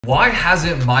Why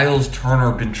hasn't Myles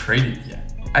Turner been traded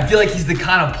yet? I feel like he's the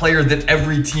kind of player that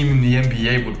every team in the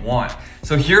NBA would want.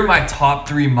 So here are my top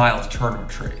 3 Myles Turner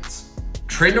trades.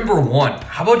 Trade number 1,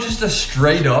 how about just a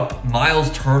straight up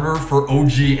Myles Turner for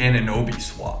OG Anunoby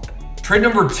swap? Trade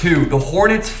number 2, the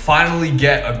Hornets finally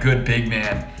get a good big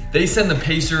man. They send the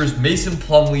Pacers Mason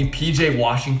Plumlee, PJ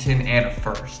Washington, and a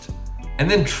first. And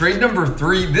then trade number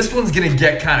 3, this one's gonna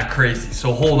get kind of crazy,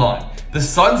 so hold on. The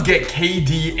Suns get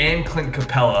KD and Clint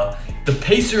Capella. The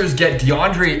Pacers get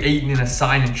DeAndre Ayton in a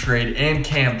sign and trade and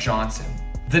Cam Johnson.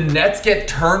 The Nets get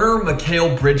Turner,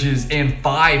 Mikal Bridges, and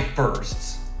 5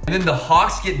 firsts. And then the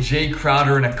Hawks get Jay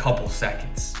Crowder in a couple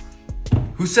seconds.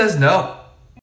 Who says no?